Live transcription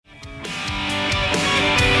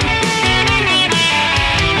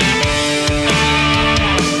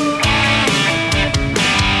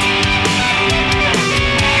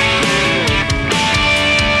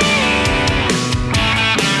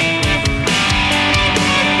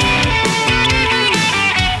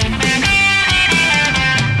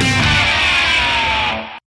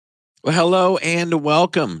Well, hello and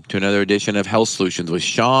welcome to another edition of Health Solutions with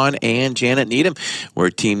Sean and Janet Needham, where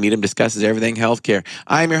Team Needham discusses everything healthcare.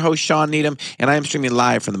 I'm your host, Sean Needham, and I am streaming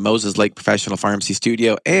live from the Moses Lake Professional Pharmacy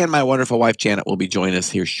Studio, and my wonderful wife, Janet, will be joining us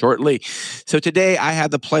here shortly. So today, I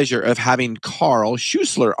have the pleasure of having Carl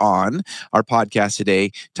Schuessler on our podcast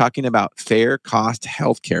today, talking about fair cost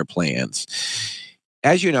healthcare plans.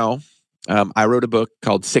 As you know, I wrote a book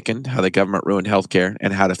called Sickened, How the Government Ruined Healthcare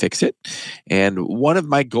and How to Fix It. And one of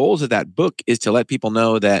my goals of that book is to let people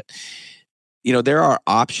know that, there are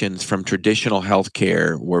options from traditional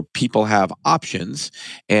healthcare where people have options.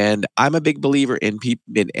 And I'm a big believer in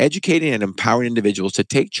educating and empowering individuals to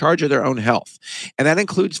take charge of their own health. And that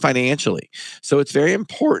includes financially. So it's very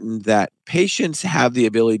important that patients have the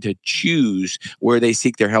ability to choose where they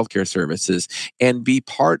seek their healthcare services and be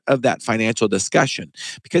part of that financial discussion.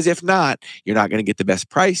 Because if not, you're not going to get the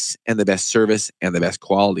best price and the best service and the best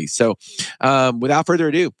quality. So without further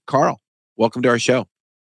ado, Carl, welcome to our show.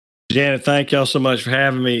 Janet, thank y'all so much for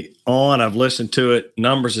having me on. I've listened to it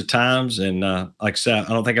numbers of times. And like I said, I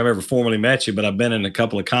don't think I've ever formally met you, but I've been in a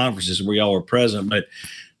couple of conferences where y'all were present. But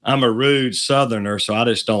I'm a rude Southerner, so I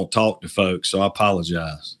just don't talk to folks. So I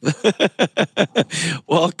apologize.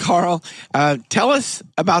 Well, Carl, tell us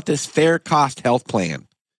about this fair cost health plan.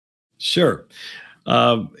 Sure.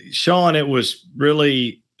 Sean, it was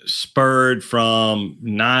really spurred from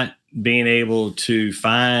not being able to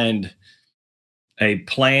find a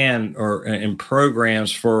plan and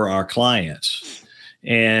programs for our clients.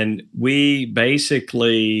 And we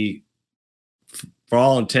basically, for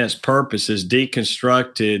all intents and purposes,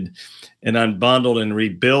 deconstructed and unbundled and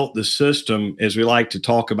rebuilt the system, as we like to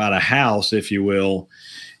talk about a house, if you will,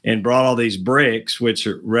 and brought all these bricks, which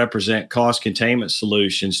represent cost containment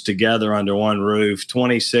solutions, together under one roof,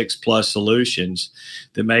 26 plus solutions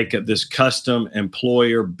that make up this custom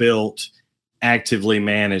employer built, actively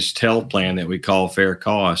managed health plan that we call fair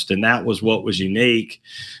cost. And that was what was unique.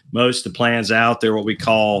 Most of the plans out there, what we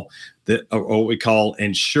call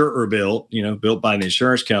insurer built, built by the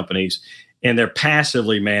insurance companies, and they're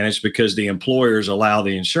passively managed because the employers allow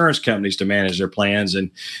the insurance companies to manage their plans.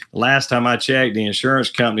 And the last time I checked, the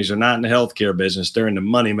insurance companies are not in the healthcare business. They're in the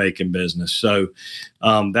money-making business. So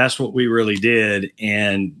that's what we really did.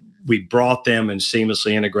 And we brought them and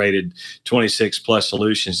seamlessly integrated 26 plus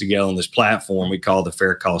solutions together on this platform we call the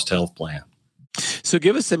Fair Cost Health Plan. So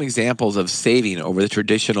give us some examples of saving over the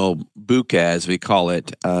traditional BUCA, as we call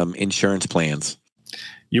it, insurance plans.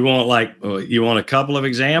 You want a couple of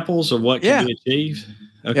examples of what can be achieved?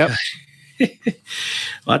 Okay. Yep.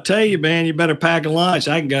 Well, I tell you, man, you better pack a lunch.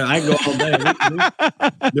 I can go all day.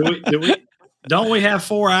 Don't we have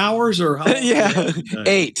 4 hours or? Yeah,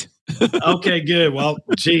 8. Okay, good. Well,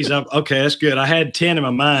 geez, okay, that's good. I had 10 in my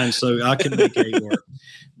mind, so I can make 8 work.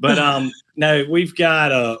 But no, we've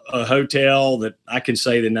got a hotel that I can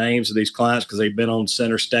say the names of these clients because they've been on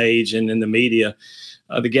center stage and in the media.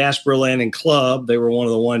 The Gasper Inn and Club, they were one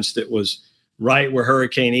of the ones that was right where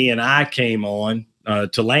Hurricane Ian and I came on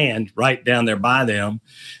to land, right down there by them.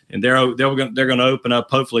 And they're going to open up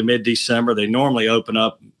hopefully mid-December. They normally open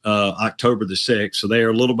up October the 6th. So they are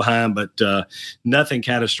a little behind, but nothing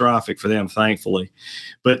catastrophic for them, thankfully.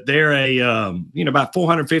 But they're about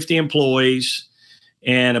 450 employees,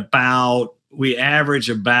 and we average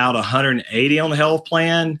about 180 on the health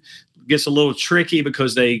plan. Gets a little tricky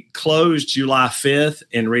because they closed July 5th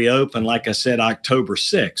and reopened, like I said, October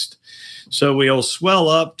 6th. So we'll swell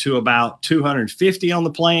up to about 250 on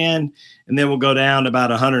the plan, and then we'll go down to about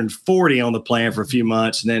 140 on the plan for a few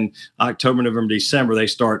months. And then October, November, December, they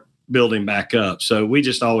start building back up. So we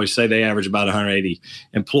just always say they average about 180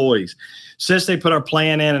 employees. Since they put our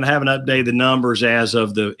plan in and haven't updated the numbers as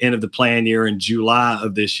of the end of the plan year in July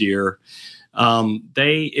of this year,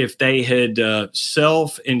 if they had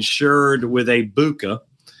self-insured with a BUCA,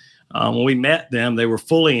 when we met them, they were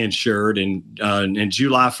fully insured. And in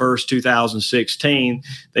July 1st, 2016,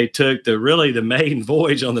 they took the maiden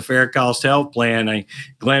voyage on the Fair Cost Health Plan.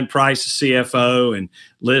 Glenn Price, the CFO, and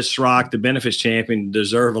Liz Schrock, the benefits champion,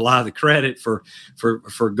 deserve a lot of the credit for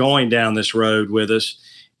going down this road with us.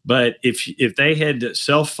 But if they had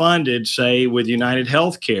self-funded, say, with United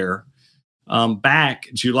Healthcare, back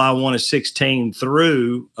July 1 of 16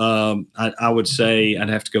 through, I would say I'd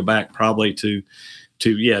have to go back probably to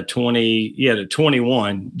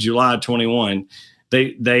 21, July 21,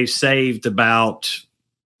 they saved about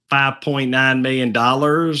 $5.9 million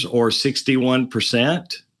or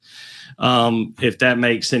 61%. If that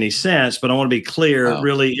makes any sense, but I want to be clear, It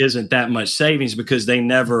really isn't that much savings because they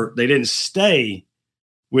didn't stay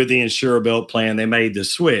with the insurer-built plan. They made the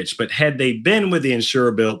switch. But had they been with the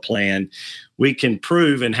insurer-built plan, we can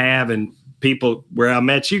prove and have and people where I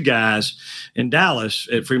met you guys in Dallas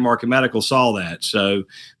at Free Market Medical saw that. So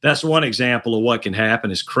that's one example of what can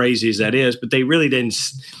happen, as crazy as that is. But they really didn't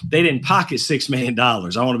pocket $6 million. I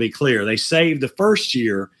want to be clear. They saved the first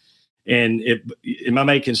year. And am I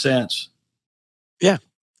making sense? Yeah.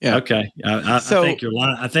 Yeah. Okay. I think you're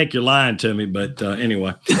lying. I think you're lying to me, but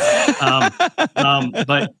anyway.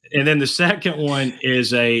 But and then the second one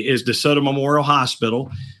is DeSoto Memorial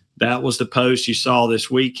Hospital. That was the post you saw this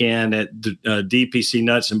weekend at the DPC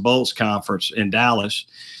Nuts and Bolts Conference in Dallas.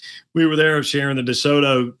 We were there sharing the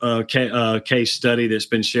DeSoto case study that's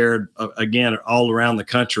been shared again all around the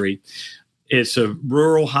country. It's a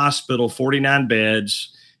rural hospital, 49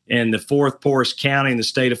 beds, in the fourth poorest county in the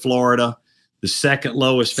state of Florida, the second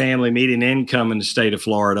lowest family median income in the state of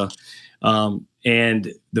Florida.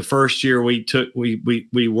 And the first year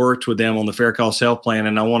we worked with them on the Fair Cost Health Plan.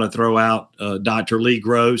 And I want to throw out Dr. Lee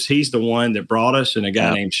Groves. He's the one that brought us, and a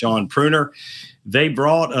guy named Sean Pruner. They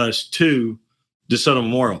brought us to DeSoto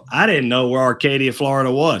Memorial. I didn't know where Arcadia,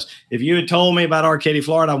 Florida was. If you had told me about Arcadia,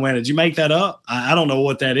 Florida, I went, did you make that up? I don't know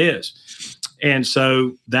what that is. And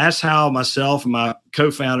so that's how myself and my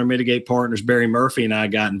co-founder, Mitigate Partners, Barry Murphy, and I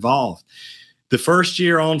got involved. The first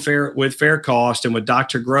year on with Fair Cost and with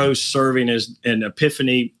Dr. Gross serving as an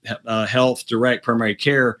Epiphany Health Direct Primary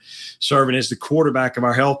Care, serving as the quarterback of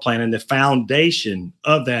our health plan and the foundation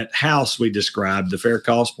of that house we described, the Fair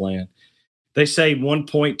Cost Plan, they saved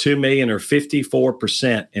 $1.2 million or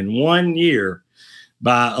 54% in 1 year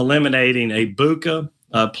by eliminating a BUCA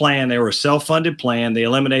plan. They were a self-funded plan. They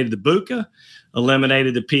eliminated the BUCA,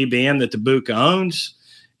 eliminated the PBM that the BUCA owns,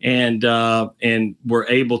 and were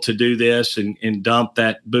able to do this and dump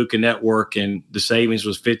that BUCA network. And the savings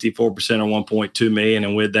was 54% on $1.2 million.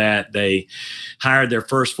 And with that, they hired their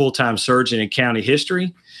first full-time surgeon in county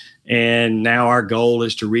history. And now our goal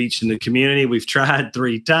is to reach in the community. We've tried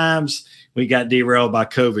 3 times. We got derailed by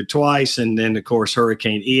COVID twice. And then, of course,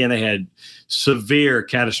 Hurricane Ian. They had severe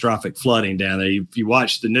catastrophic flooding down there. If you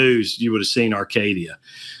watched the news, you would have seen Arcadia.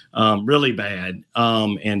 Really bad.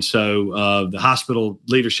 And so the hospital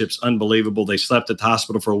leadership's unbelievable. They slept at the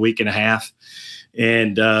hospital for a week and a half.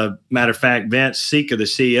 And matter of fact, Vince Sika, the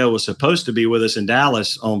CEO, was supposed to be with us in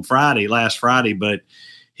Dallas on last Friday, but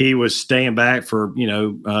he was staying back for,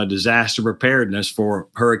 disaster preparedness for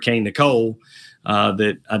Hurricane Nicole.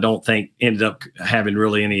 That I don't think ended up having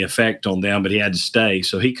really any effect on them, but he had to stay.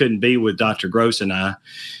 So he couldn't be with Dr. Gross and I.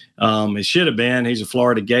 It should have been. He's a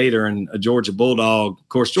Florida Gator and a Georgia Bulldog. Of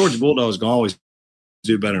course, Georgia Bulldogs can always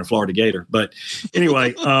do better than a Florida Gator. But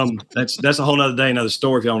anyway, that's a whole nother day, another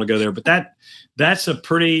story if you want to go there. But that's a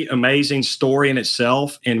pretty amazing story in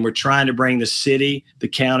itself. And we're trying to bring the city, the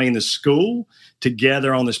county, and the school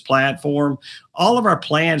together on this platform. All of our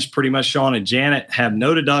plans, pretty much, Sean and Janet, have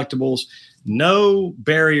no deductibles, no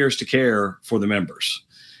barriers to care for the members.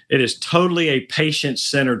 It is totally a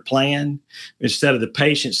patient-centered plan. Instead of the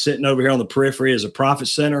patient sitting over here on the periphery as a profit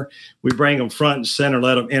center, we bring them front and center,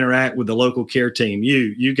 let them interact with the local care team,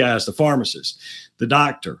 you guys, the pharmacist, the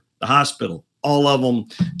doctor, the hospital, all of them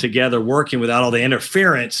together working without all the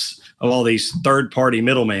interference of all these third-party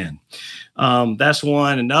middlemen. That's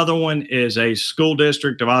one. Another one is a school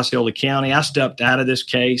district of Osceola County. I stepped out of this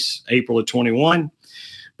case April of 21.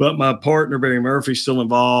 But my partner, Barry Murphy, is still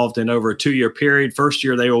involved in over a 2-year period. First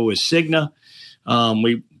year, they were with Cigna.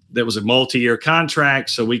 That was a multi-year contract,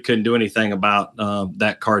 so we couldn't do anything about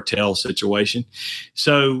that cartel situation.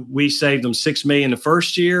 So we saved them $6 million the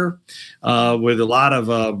first year with a lot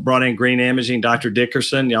of brought in green imaging. Dr.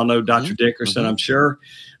 Dickerson, y'all know Dr. Dickerson, I'm sure.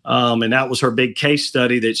 And that was her big case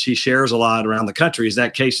study that she shares a lot around the country, is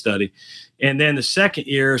that case study. And then the second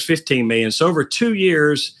year is $15 million. So over 2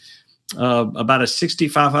 years, about a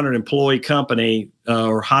 6,500 employee company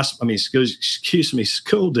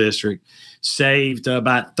school district saved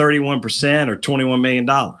about 31% or $21 million.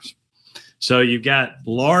 So you've got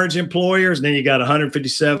large employers, and then you got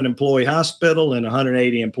 157 employee hospital and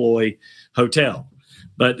 180 employee hotel.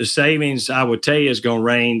 But the savings, I would tell you, is going to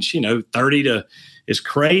range, 30 to, as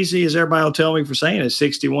crazy as everybody will tell me for saying it,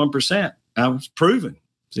 61%. I was proven,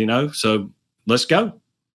 so let's go.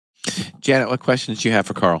 Janet, what questions do you have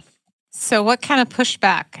for Carl? So what kind of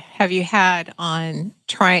pushback have you had on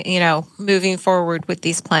moving forward with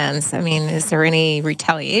these plans? I mean, is there any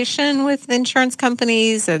retaliation with insurance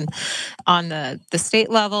companies and on the state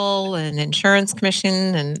level and insurance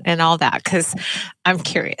commission and all that? Because I'm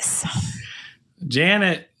curious.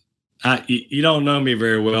 Janet, you don't know me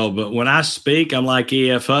very well, but when I speak, I'm like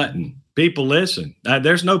E.F. Hutton. People listen.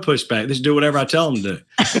 There's no pushback. Just do whatever I tell them to do.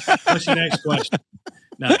 What's your next question?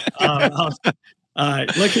 No, All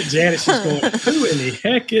right, look at Janet. She's going, who in the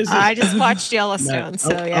heck is this? I just watched Yellowstone,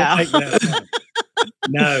 yeah.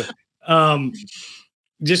 No.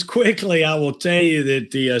 Just quickly, I will tell you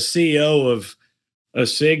that the CEO of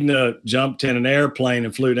Cigna jumped in an airplane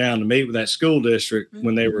and flew down to meet with that school district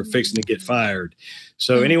when they were fixing to get fired.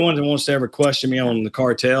 So anyone that wants to ever question me on the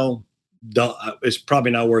cartel, it's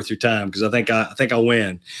probably not worth your time, because I think I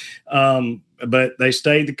win. But they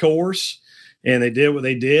stayed the course. And they did what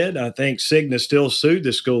they did. I think Cigna still sued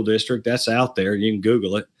the school district. That's out there. You can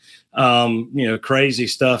Google it. Crazy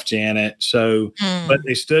stuff, Janet. So, but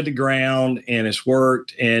they stood the ground and it's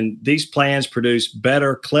worked. And these plans produce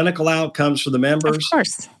better clinical outcomes for the members, of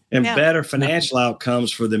course, and better financial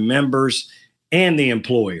outcomes for the members and the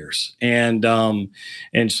employers. And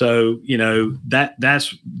so,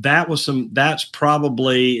 that's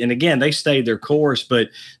probably, and again, they stayed their course, but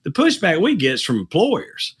the pushback we get is from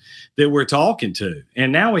employers that we're talking to.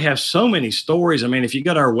 And now we have so many stories. I mean, if you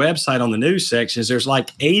go to our website on the news sections, there's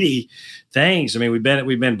like 80 things. I mean, we've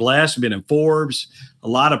been blessed. We've been in Forbes, a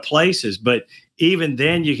lot of places, but even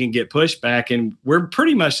then you can get pushback. And we're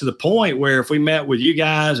pretty much to the point where if we met with you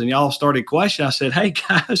guys and y'all started questioning, I said, hey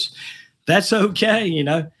guys, that's okay.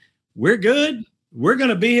 We're good. We're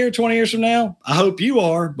going to be here 20 years from now. I hope you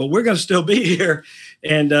are, but we're going to still be here.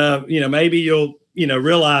 And, maybe you'll,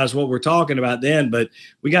 realize what we're talking about then, but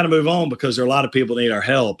we got to move on because there are a lot of people that need our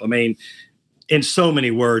help. I mean, in so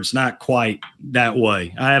many words, not quite that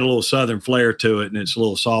way. I had a little Southern flair to it and it's a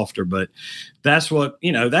little softer, but that's what,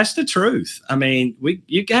 that's the truth. I mean,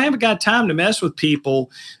 you haven't got time to mess with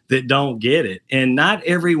people that don't get it. And not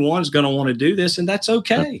everyone's going to want to do this, and that's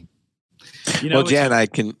okay. Well, Jan, I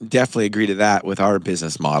can definitely agree to that with our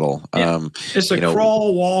business model. Yeah. It's a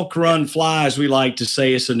crawl, walk, run, fly, as we like to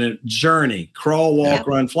say. It's a journey. Crawl, walk,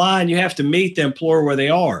 run, fly, and you have to meet the employer where they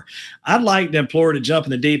are. I'd like the employer to jump in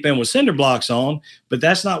the deep end with cinder blocks on, but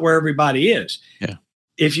that's not where everybody is. Yeah.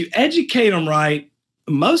 If you educate them right,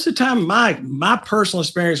 most of the time, my personal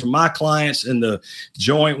experience with my clients and the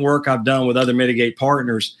joint work I've done with other Mitigate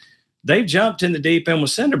partners, they've jumped in the deep end with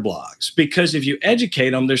cinder blocks, because if you educate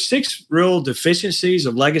them, there's 6 real deficiencies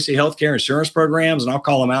of legacy healthcare insurance programs, and I'll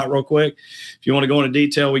call them out real quick. If you want to go into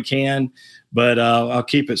detail, we can, but I'll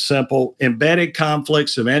keep it simple. Embedded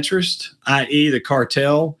conflicts of interest, i.e. the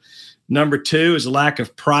cartel. Number 2 is a lack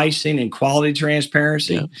of pricing and quality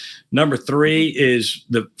transparency. Yeah. Number 3 is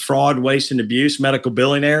the fraud, waste, and abuse, medical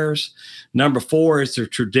billing errors. Number 4 is the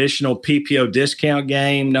traditional PPO discount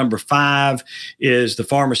game. Number 5 is the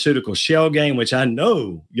pharmaceutical shell game, which I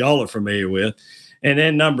know y'all are familiar with. And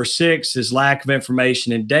then number 6 is lack of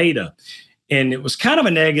information and data. And it was kind of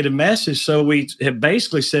a negative message. So we have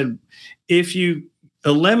basically said, if you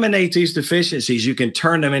eliminate these deficiencies, you can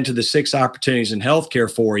turn them into the 6 opportunities in healthcare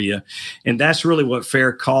for you. And that's really what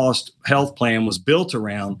Fair Cost Health Plan was built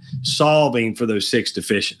around, solving for those 6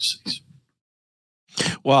 deficiencies.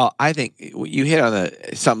 Well, I think you hit on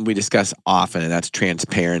something we discuss often, and that's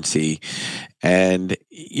transparency. And,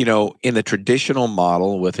 in the traditional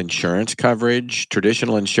model with insurance coverage,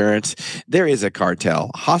 traditional insurance, there is a cartel.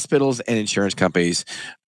 Hospitals and insurance companies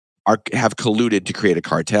have colluded to create a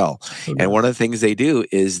cartel. Okay. And one of the things they do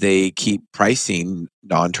is they keep pricing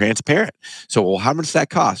non-transparent. So, well, how much does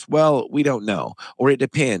that cost? Well, we don't know, or it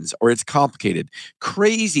depends, or it's complicated.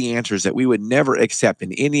 Crazy answers that we would never accept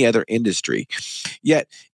in any other industry. Yet,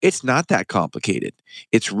 it's not that complicated.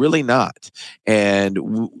 It's really not.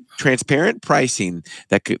 And transparent pricing,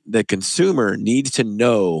 that the consumer needs to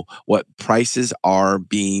know what prices are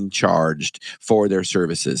being charged for their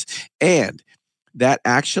services. And that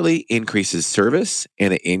actually increases service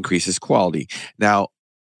and it increases quality. Now,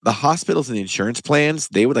 the hospitals and the insurance plans,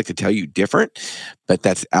 they would like to tell you different, but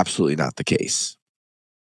that's absolutely not the case.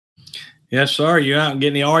 Yes, sir. You're not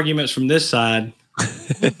getting any arguments from this side.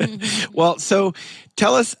 Well, so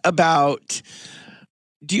tell us about,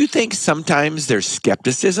 do you think sometimes there's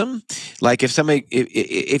skepticism? Like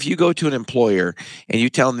if you go to an employer and you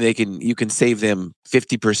tell them you can save them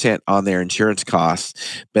 50% on their insurance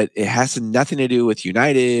costs, but it has nothing to do with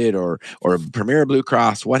United or Premier Blue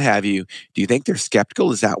Cross, what have you, do you think they're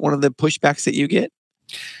skeptical? Is that one of the pushbacks that you get?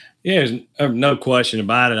 Yeah, there's no question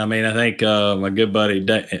about it. I mean, I think my good buddy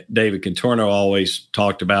David Contorno always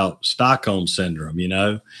talked about Stockholm syndrome,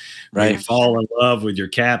 right? You fall in love with your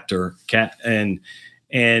captor, and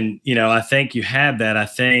I think you have that. I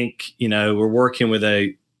think, we're working with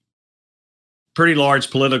a pretty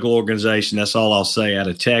large political organization. That's all I'll say, out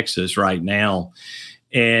of Texas right now.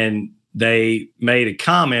 And they made a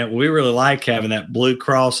comment. We really like having that blue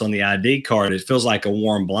cross on the ID card. It feels like a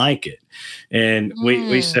warm blanket. And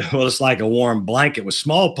we said, well, it's like a warm blanket with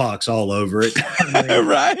smallpox all over it. I mean,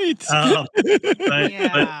 Right.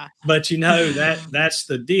 But that's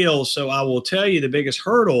the deal. So I will tell you the biggest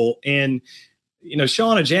hurdle. And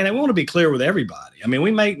Sean and Janet, we want to be clear with everybody. I mean,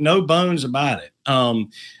 we make no bones about it.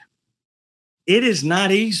 It is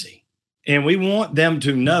not easy, and we want them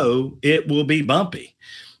to know it will be bumpy.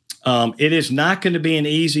 It is not going to be an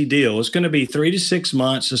easy deal. It's going to be 3 to 6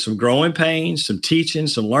 months of some growing pains, some teaching,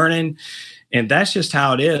 some learning, and that's just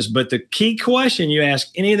how it is. But the key question you ask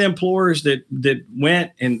any of the employers that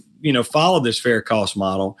went and followed this fair cost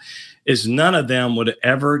model is none of them would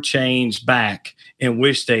ever change back and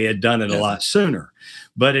wish they had done it a lot sooner.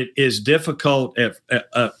 But it is difficult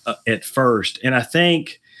at first, and I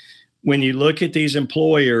think when you look at these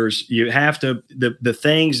employers, you have to, the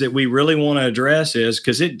things that we really want to address is,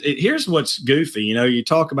 because here's what's goofy. You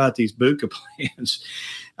talk about these BUCA plans.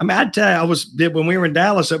 I mean, I tell you, when we were in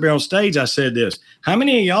Dallas up here on stage, I said this: how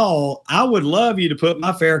many of y'all, I would love you to put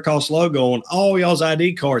my fair cost logo on all y'all's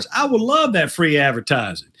ID cards. I would love that free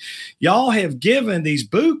advertising. Y'all have given these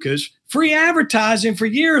BUCAs free advertising for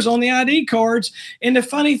years on the ID cards. And the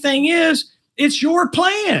funny thing is, it's your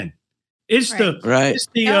plan. It's the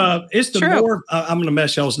more, I'm going to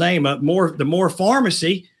mess y'all's name up, the more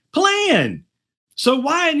pharmacy plan. So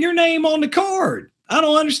why isn't your name on the card? I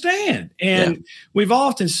don't understand. And we've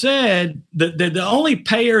often said that the only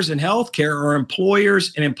payers in healthcare are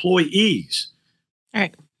employers and employees. All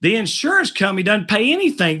right. The insurance company doesn't pay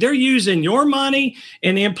anything. They're using your money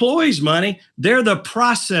and the employee's money. They're the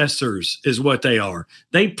processors is what they are.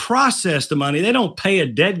 They process the money. They don't pay a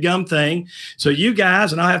dead gum thing. So you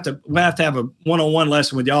guys, and we'll have to have a one-on-one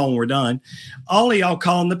lesson with y'all when we're done. All of y'all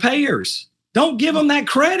call them the payers. Don't give them that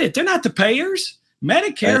credit. They're not the payers.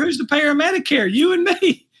 Medicare, who's the payer of Medicare? You and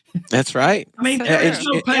me. That's right. I mean, there is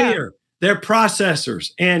no payer. They're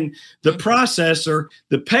processors. And the processor,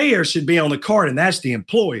 the payer should be on the card, and that's the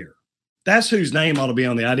employer. That's whose name ought to be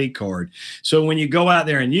on the ID card. So when you go out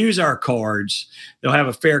there and use our cards, they'll have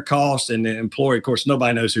a fair cost, and the employer, of course,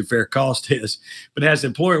 nobody knows who fair cost is, but as the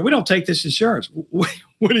employer, we don't take this insurance. What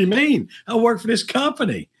do you mean? I work for this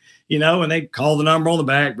company. And they call the number on the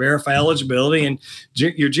back, verify eligibility, and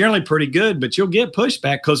you're generally pretty good, but you'll get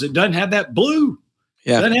pushback because it doesn't have that blue.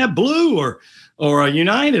 Yeah. It doesn't have blue or a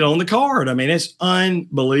United on the card. I mean, it's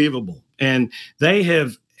unbelievable. And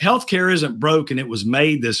healthcare isn't broken. It was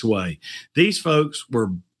made this way. These folks were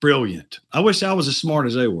brilliant. I wish I was as smart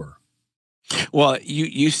as they were. Well,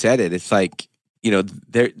 you said it. It's like,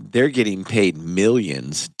 they're getting paid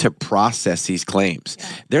millions to process these claims. Yeah.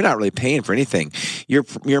 They're not really paying for anything.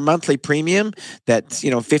 Your monthly premium, that's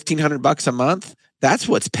 $1,500 a month. That's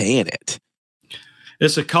what's paying it.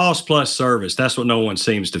 It's a cost plus service. That's what no one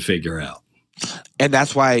seems to figure out. And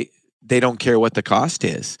that's why they don't care what the cost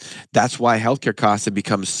is. That's why healthcare costs have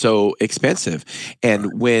become so expensive.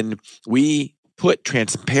 And when we put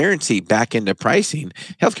transparency back into pricing,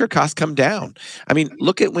 healthcare costs come down. I mean,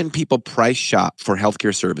 look at when people price shop for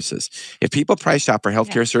healthcare services. If people price shop for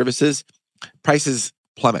healthcare services, prices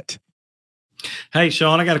plummet. Hey,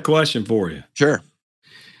 Sean, I got a question for you. Sure.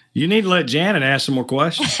 You need to let Janet ask some more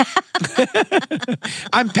questions.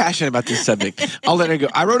 I'm passionate about this subject. I'll let her go.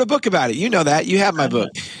 I wrote a book about it. You know that. You have my book.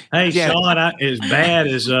 Hey, Janet. Sean, as bad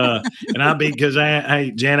as, because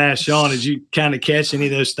Janet asked Sean, did you kind of catch any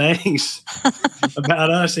of those things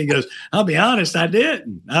about us? He goes, I'll be honest, I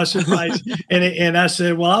didn't. I was surprised. And I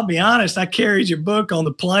said, well, I'll be honest, I carried your book on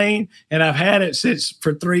the plane and I've had it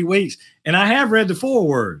for 3 weeks. And I have read the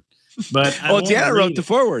foreword. But Janet wrote the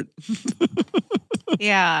foreword.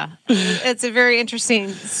 Yeah, it's a very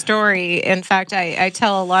interesting story. In fact, I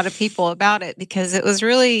tell a lot of people about it because it was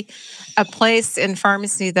really a place in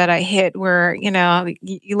pharmacy that I hit where,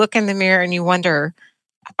 you look in the mirror and you wonder,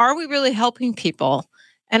 are we really helping people?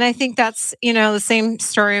 And I think that's, the same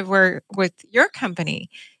story of where with your company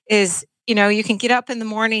is, you can get up in the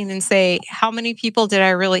morning and say, how many people did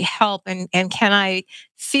I really help? And can I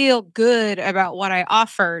feel good about what I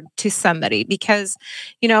offered to somebody? Because,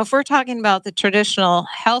 if we're talking about the traditional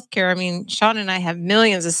healthcare, I mean, Sean and I have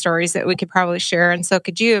millions of stories that we could probably share. And so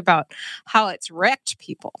could you about how it's wrecked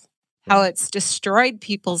people, how it's destroyed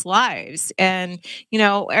people's lives. And,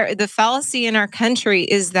 the fallacy in our country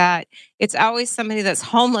is that it's always somebody that's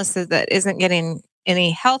homeless that isn't getting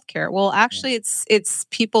any health care. Well, actually, it's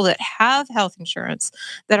people that have health insurance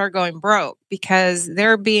that are going broke because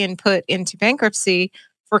they're being put into bankruptcy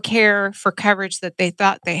for coverage that they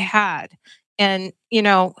thought they had. And,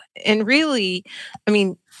 and really, I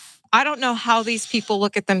mean, I don't know how these people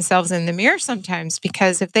look at themselves in the mirror sometimes,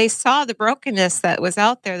 because if they saw the brokenness that was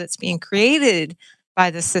out there that's being created by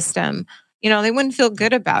the system, they wouldn't feel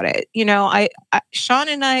good about it. Sean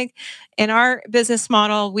and I, in our business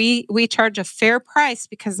model, we charge a fair price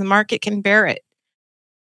because the market can bear it.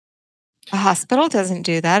 A hospital doesn't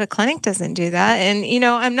do that. A clinic doesn't do that. And,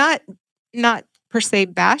 I'm not per se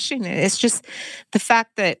bashing it. It's just the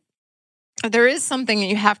fact that there is something that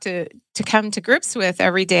you have to come to grips with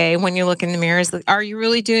every day when you look in the mirror. Is, are you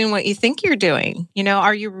really doing what you think you're doing?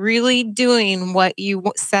 Are you really doing what you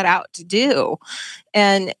set out to do?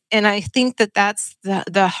 And I think that that's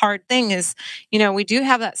the hard thing is, we do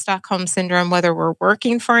have that Stockholm syndrome, whether we're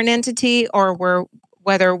working for an entity or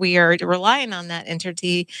whether we are relying on that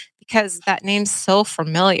entity, because that name's so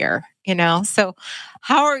familiar, So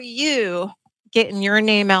how are you getting your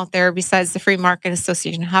name out there besides the Free Market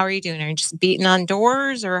Association? How are you doing? Are you just beating on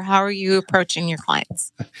doors, or how are you approaching your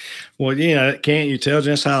clients? Well, can't you tell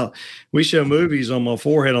just how we show movies on my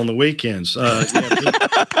forehead on the weekends? And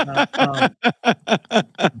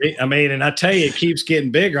I tell you, it keeps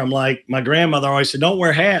getting bigger. I'm like, my grandmother always said, don't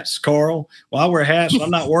wear hats, Carl. Well, I wear hats when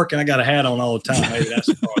I'm not working. I got a hat on all the time. Maybe that's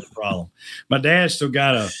part of the problem. My dad still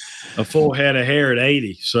got a full head of hair at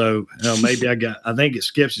 80. So maybe I think it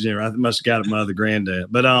skips a generation. I must have got it from my other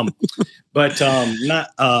granddad. But not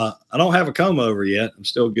I don't have a comb over yet. I'm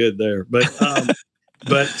still good there. But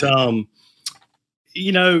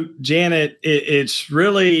Janet, it's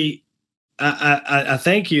really I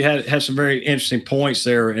think you had some very interesting points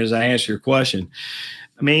there as I answer your question.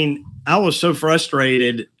 I mean, I was so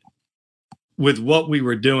frustrated with what we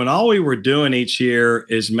were doing. All we were doing each year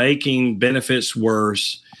is making benefits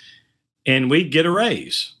worse, and we'd get a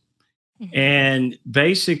raise. And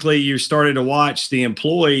basically you started to watch the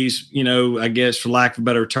employees, I guess for lack of a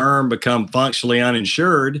better term, become functionally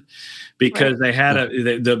uninsured because they had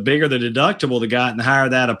the bigger the deductible they got and the higher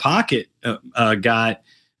that out-of-pocket got,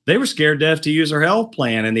 they were scared to death to use their health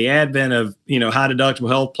plan. And the advent of, high deductible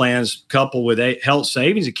health plans coupled with health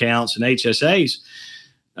savings accounts and HSAs.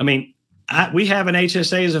 I mean, we have an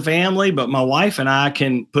HSA as a family, but my wife and I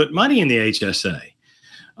can put money in the HSA.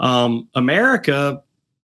 America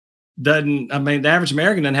the average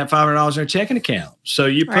American doesn't have $500 in their checking account. So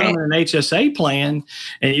you put them in an HSA plan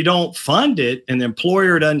and you don't fund it and the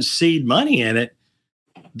employer doesn't seed money in it,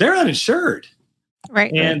 they're uninsured.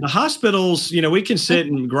 Right. And the hospitals, we can sit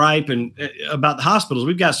and gripe about the hospitals.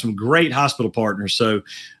 We've got some great hospital partners. So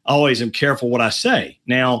I always am careful what I say.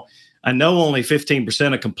 Now, I know only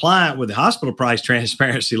 15% are compliant with the hospital price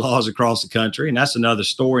transparency laws across the country. And that's another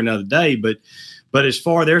story, another day. But as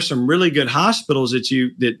far, there's some really good hospitals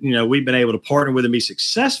that we've been able to partner with and be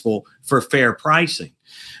successful for fair pricing.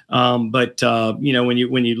 When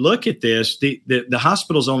you look at this, the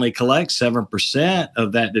hospitals only collect 7%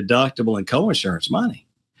 of that deductible and coinsurance money.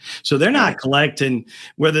 So they're not collecting,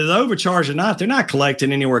 whether they're overcharged or not, they're not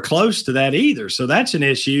collecting anywhere close to that either. So that's an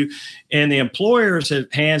issue. And the employers'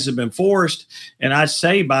 hands have been forced, and I'd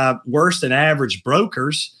say by worse than average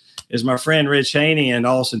brokers. As my friend Rich Haney in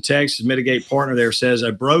Austin, Texas, Mitigate partner there says,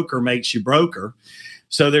 a broker makes you broker.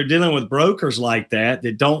 So they're dealing with brokers like that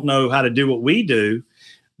don't know how to do what we do.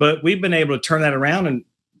 But we've been able to turn that around and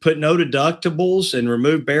put no deductibles and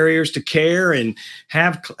remove barriers to care and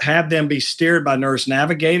have them be steered by nurse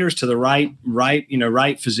navigators to the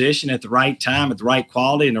right physician at the right time, at the right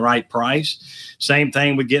quality and the right price. Same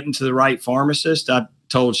thing with getting to the right pharmacist. I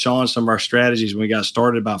told Sean some of our strategies when we got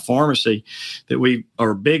started about pharmacy that we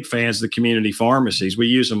are big fans of the community pharmacies. We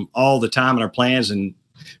use them all the time in our plans and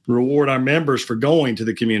reward our members for going to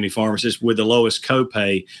the community pharmacist with the lowest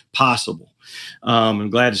copay possible. I'm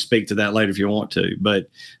glad to speak to that later if you want to. But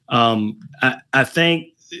I think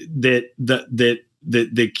that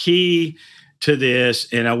the key to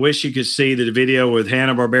this, and I wish you could see the video with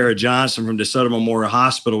Hanna-Barbera Johnson from DeSoto Memorial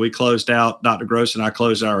Hospital. We closed out, Dr. Gross and I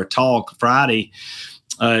closed out our talk Friday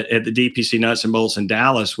at the DPC Nuts and Bolts in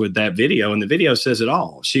Dallas with that video. And the video says it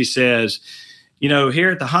all. She says,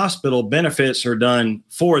 here at the hospital, benefits are done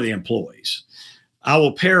for the employees. I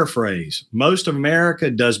will paraphrase. Most of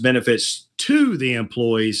America does benefits to the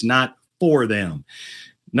employees, not for them.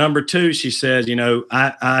 Number two, she says,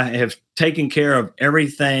 I have taken care of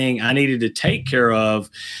everything I needed to take care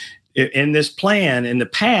of in this plan. In the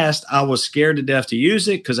past, I was scared to death to use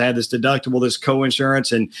it because I had this deductible, this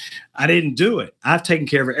coinsurance, and I didn't do it. I've taken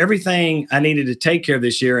care of everything I needed to take care of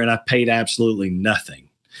this year, and I paid absolutely nothing.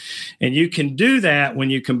 And you can do that when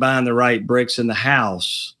you combine the right bricks in the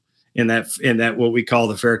house in that what we call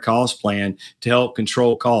the fair cost plan to help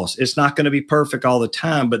control costs. It's not going to be perfect all the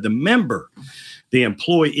time, but the member the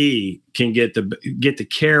employee can get the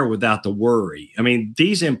care without the worry. I mean,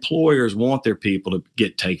 these employers want their people to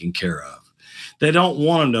get taken care of. They don't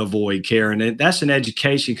want them to avoid care. And that's an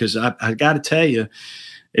education, because I got to tell you,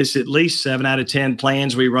 it's at least 7 out of 10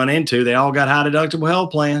 plans we run into. They all got high deductible health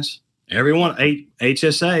plans. Everyone, 8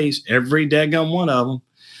 HSAs, every daggum one of them.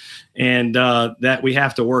 And that we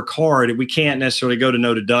have to work hard. We can't necessarily go to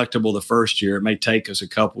no deductible the first year. It may take us a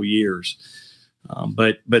couple years.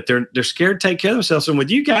 But they're scared to take care of themselves. And with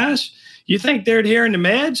you guys, you think they're adhering to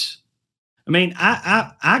meds? I mean,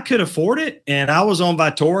 I could afford it, and I was on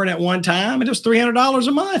Vytorin at one time, and it was $300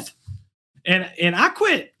 a month, and I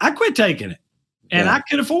quit taking it, and I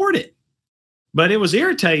could afford it, but it was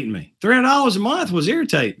irritating me. $300 a month was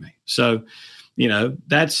irritating me. So,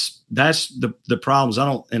 that's the problems.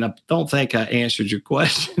 I don't think I answered your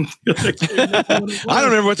question. I don't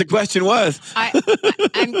remember what the question was.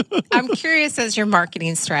 I'm curious as your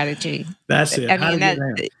marketing strategy. That's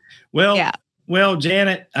it. Well,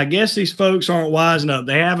 Janet, I guess these folks aren't wise enough.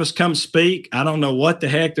 They have us come speak. I don't know what the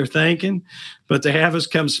heck they're thinking, but they have us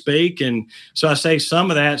come speak. And so I say some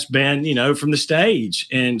of that's been, from the stage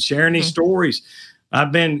and sharing these stories.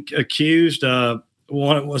 I've been accused of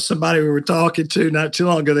somebody we were talking to not too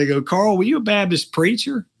long ago. They go, "Carl, were you a Baptist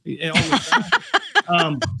preacher?"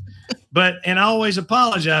 And I always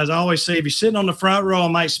apologize. I always say, if you're sitting on the front row, I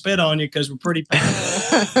might spit on you because we're pretty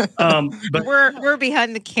bad. But we're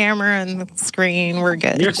behind the camera and the screen. We're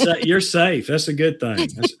good. You're safe. That's a good thing. I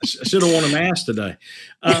should have worn a mask today.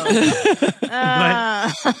 But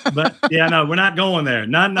yeah, no, we're not going there.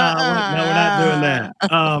 No, we're not doing that.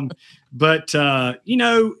 But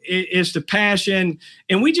it's the passion,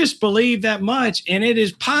 and we just believe that much, and it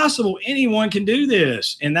is possible. Anyone can do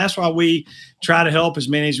this, and that's why we try to help as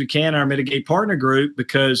many as we can in our Mitigate Partner Group,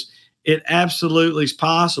 because it absolutely is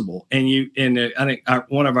possible. And I think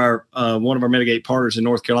one of our Mitigate partners in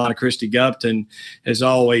North Carolina, Christy Gupton, has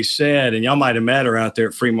always said, and y'all might have met her out there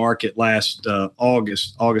at Free Market last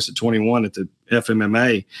August of 21 at the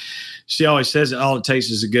FMMA. She always says that all it takes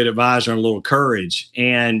is a good advisor and a little courage.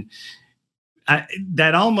 And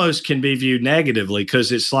that almost can be viewed negatively,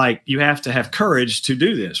 because it's like you have to have courage to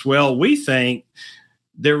do this. Well, we think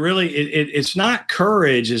it's not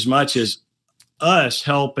courage as much as us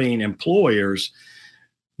helping employers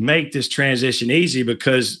make this transition easy,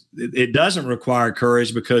 because it doesn't require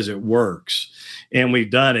courage, because it works, and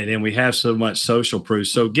we've done it, and we have so much social proof.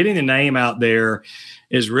 So getting the name out there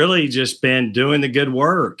has really just been doing the good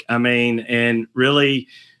work. I mean, and really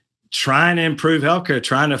trying to improve healthcare,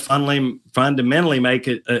 trying to fundamentally make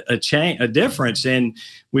a difference. And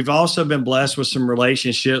we've also been blessed with some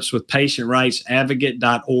relationships with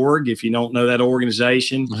patientrightsadvocate.org. If you don't know that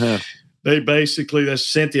organization, they basically, that's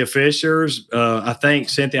Cynthia Fisher's. I think,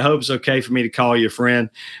 Cynthia, I hope it's okay for me to call you a friend.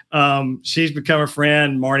 She's become a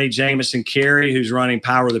friend. Marnie Jameson Carey, who's running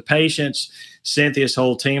Power of the Patients. Cynthia's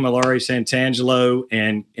whole team, Laurie Santangelo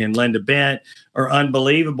and Linda Bent, are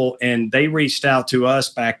unbelievable. And they reached out to us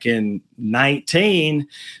back in late 19,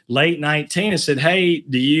 and said, "Hey,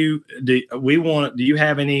 do you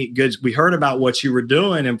have any goods? We heard about what you were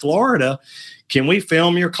doing in Florida. Can we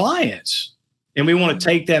film your clients? And we want to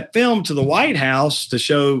take that film to the White House to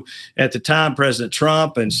show, at the time, President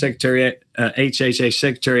Trump and HHA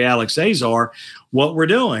Secretary Alex Azar, what we're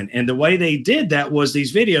doing." And the way they did that was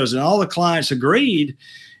these videos, and all the clients agreed.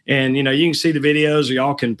 And, you can see the videos, or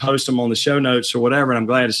y'all can post them on the show notes or whatever. And I'm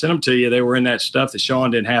glad to send them to you. They were in that stuff that Sean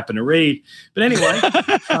didn't happen to read. But anyway,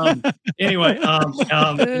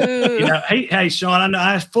 hey, Sean, I know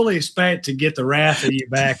I fully expect to get the wrath of you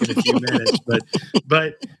back in a few minutes,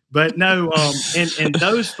 but no, and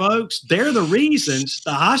those folks, they're the reasons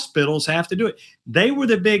the hospitals have to do it. They were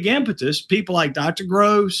the big impetus. People like Dr.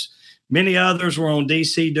 Gross, many others were on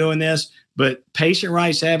DC doing this. But Patient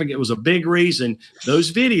Rights Advocate was a big reason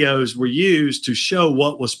those videos were used to show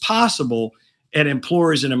what was possible at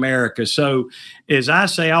employers in America. So, as I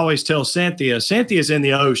say, I always tell Cynthia's in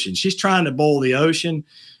the ocean. She's trying to boil the ocean.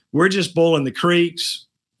 We're just boiling the creeks.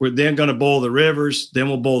 We're then going to boil the rivers. Then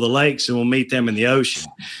we'll boil the lakes, and we'll meet them in the ocean.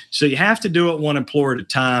 So you have to do it one employer at a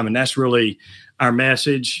time, and that's really our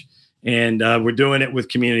message. And we're doing it with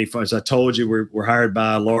community. As I told you, we're hired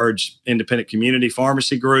by a large independent community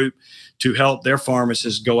pharmacy group to help their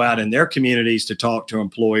pharmacists go out in their communities to talk to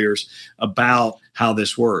employers about how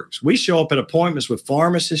this works. We show up at appointments with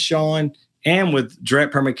pharmacists, Sean, and with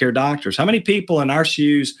direct primary care doctors. How many people in our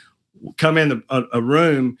shoes come in a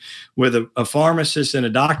room with a pharmacist and a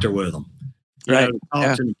doctor with them? Right.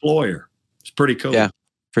 Talk to an employer. It's pretty cool. Yeah,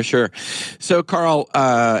 for sure. So, Carl,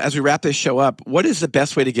 as we wrap this show up, what is the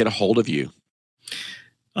best way to get a hold of you?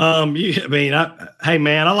 Hey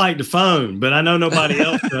man, I like the phone, but I know nobody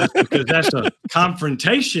else does because that's a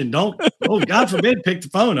confrontation. God forbid, pick the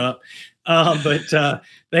phone up. But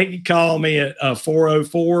they can call me at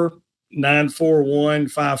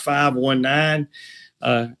 404-941-5519.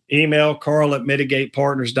 Email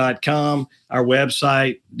carl@mitigatepartners.com. Our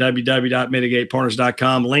website,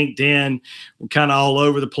 www.mitigatepartners.com. LinkedIn, we're kind of all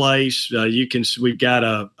over the place. We've got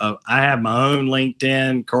I have my own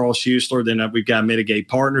LinkedIn, Carl Schuessler. Then we've got Mitigate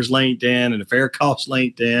Partners LinkedIn and the Fair Cost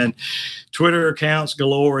LinkedIn. Twitter accounts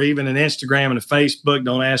galore, even an Instagram and a Facebook.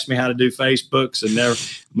 Don't ask me how to do Facebooks and never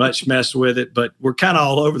much mess with it, but we're kind of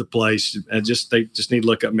all over the place. They just need to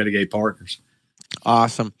look up Mitigate Partners.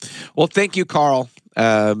 Awesome. Well, thank you, Carl.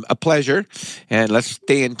 A pleasure. And let's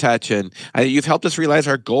stay in touch. And you've helped us realize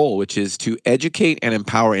our goal, which is to educate and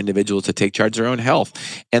empower individuals to take charge of their own health.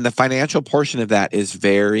 And the financial portion of that is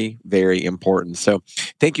very, very important. So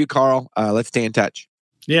thank you, Carl. Let's stay in touch.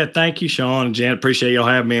 Yeah, thank you, Sean and Jan. Appreciate y'all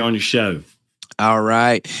having me on your show. All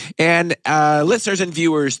right. And listeners and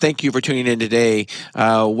viewers, thank you for tuning in today.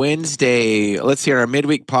 Wednesday, let's see, our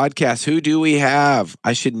midweek podcast. Who do we have?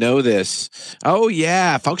 I should know this. Oh,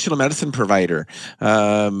 yeah, functional medicine provider,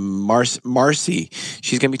 Marcy.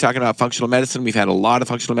 She's going to be talking about functional medicine. We've had a lot of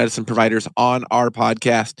functional medicine providers on our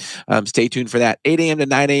podcast. Stay tuned for that. 8 a.m. to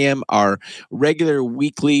 9 a.m., our regular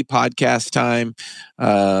weekly podcast time,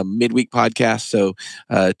 midweek podcast. So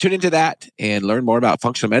tune into that and learn more about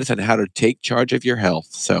functional medicine and how to take charge of your health.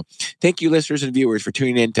 So thank you, listeners and viewers, for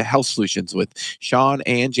tuning in to Health Solutions with Sean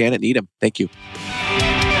and Janet Needham. Thank you.